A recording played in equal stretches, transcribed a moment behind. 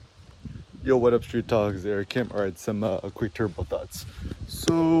Yo, what up, Street Talks? Eric Kim. All right, some quick turbo thoughts.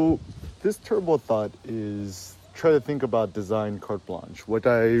 So, this turbo thought is try to think about design carte blanche. What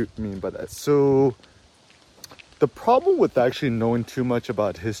I mean by that. So, the problem with actually knowing too much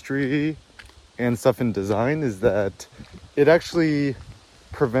about history and stuff in design is that it actually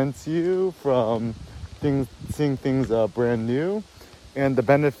prevents you from seeing things brand new. And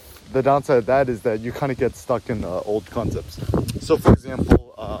the downside of that is that you kind of get stuck in old concepts. So, for example,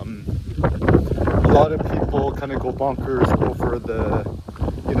 a lot of people kind of go bonkers over the,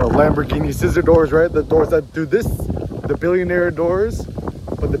 Lamborghini scissor doors, right? The doors that do this, the billionaire doors.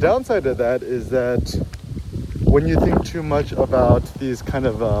 But the downside of that is that when you think too much about these kind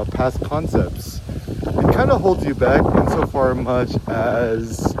of past concepts, it kind of holds you back insofar much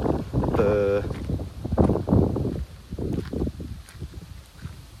as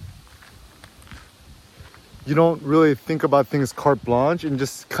you don't really think about things carte blanche and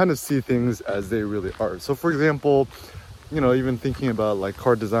just kind of see things as they really are. So for example, even thinking about like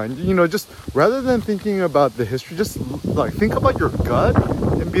car design, just rather than thinking about the history, just like think about your gut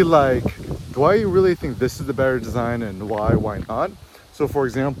and be like, do I really think this is the better design and why not? So for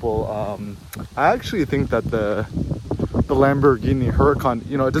example, I actually think that the Lamborghini Huracan,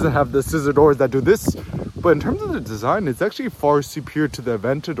 it doesn't have the scissor doors that do this, but in terms of the design, it's actually far superior to the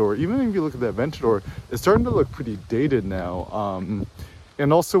Aventador. Even if you look at the Aventador, it's starting to look pretty dated now.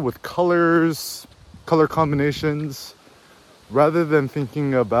 And also with color combinations, rather than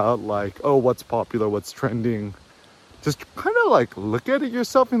thinking about like, oh, what's popular, what's trending, just kind of like look at it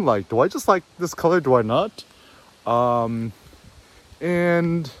yourself and like, do I just like this color? Do I not?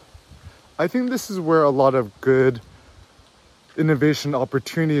 And I think this is where a lot of good innovation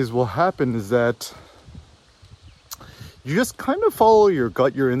opportunities will happen, is that you just kind of follow your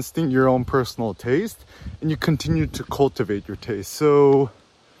gut, your instinct, your own personal taste, and you continue to cultivate your taste. So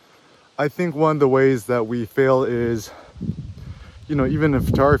I think one of the ways that we fail is, even in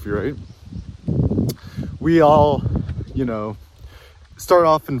photography, right? We all, start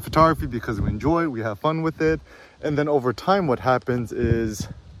off in photography because we enjoy it, we have fun with it. And then over time, what happens is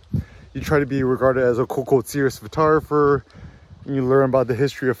you try to be regarded as a quote-unquote serious photographer, and you learn about the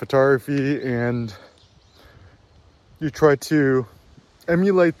history of photography, and you try to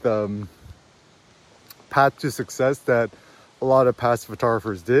emulate the path to success that a lot of past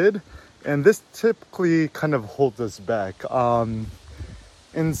photographers did. And this typically kind of holds us back.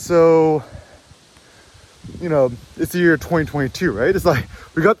 And so, it's the year 2022, right? It's like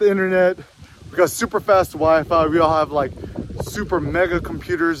we got the internet, we got super fast Wi-Fi, we all have like super mega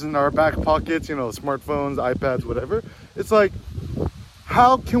computers in our back pockets, smartphones, iPads, whatever. It's like,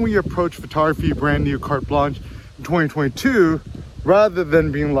 how can we approach photography brand new carte blanche 2022 rather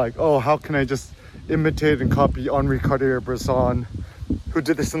than being like, oh, how can I just imitate and copy Henri Cartier-Bresson, who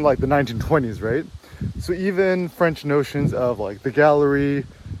did this in like the 1920s, right? So even French notions of like the gallery,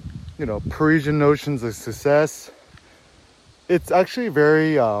 Parisian notions of success, it's actually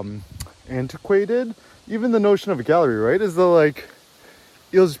very antiquated. Even the notion of a gallery, right, is that like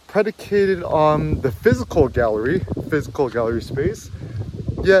it was predicated on the physical gallery space.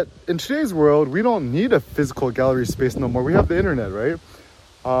 Yet in today's world, we don't need a physical gallery space no more. We have the internet, right?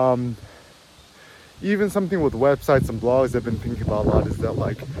 Even something with websites and blogs I've been thinking about a lot is that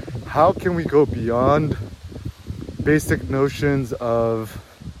like, how can we go beyond basic notions of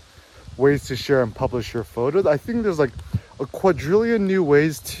ways to share and publish your photos? I think there's like a quadrillion new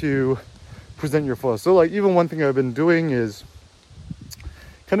ways to present your photos. So like even one thing I've been doing is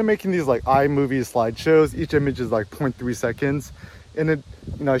kind of making these like iMovie slideshows. Each image is like 0.3 seconds. And it,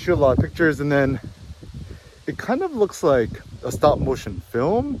 I shoot a lot of pictures, and then it kind of looks like a stop motion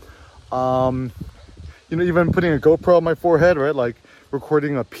film. Even putting a GoPro on my forehead, right? Like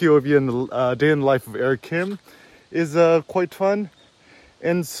recording a POV in the day in the life of Eric Kim is quite fun.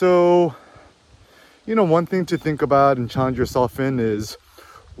 And so, one thing to think about and challenge yourself in is,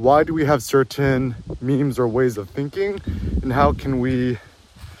 why do we have certain memes or ways of thinking, and how can we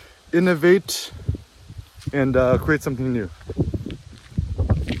innovate and create something new?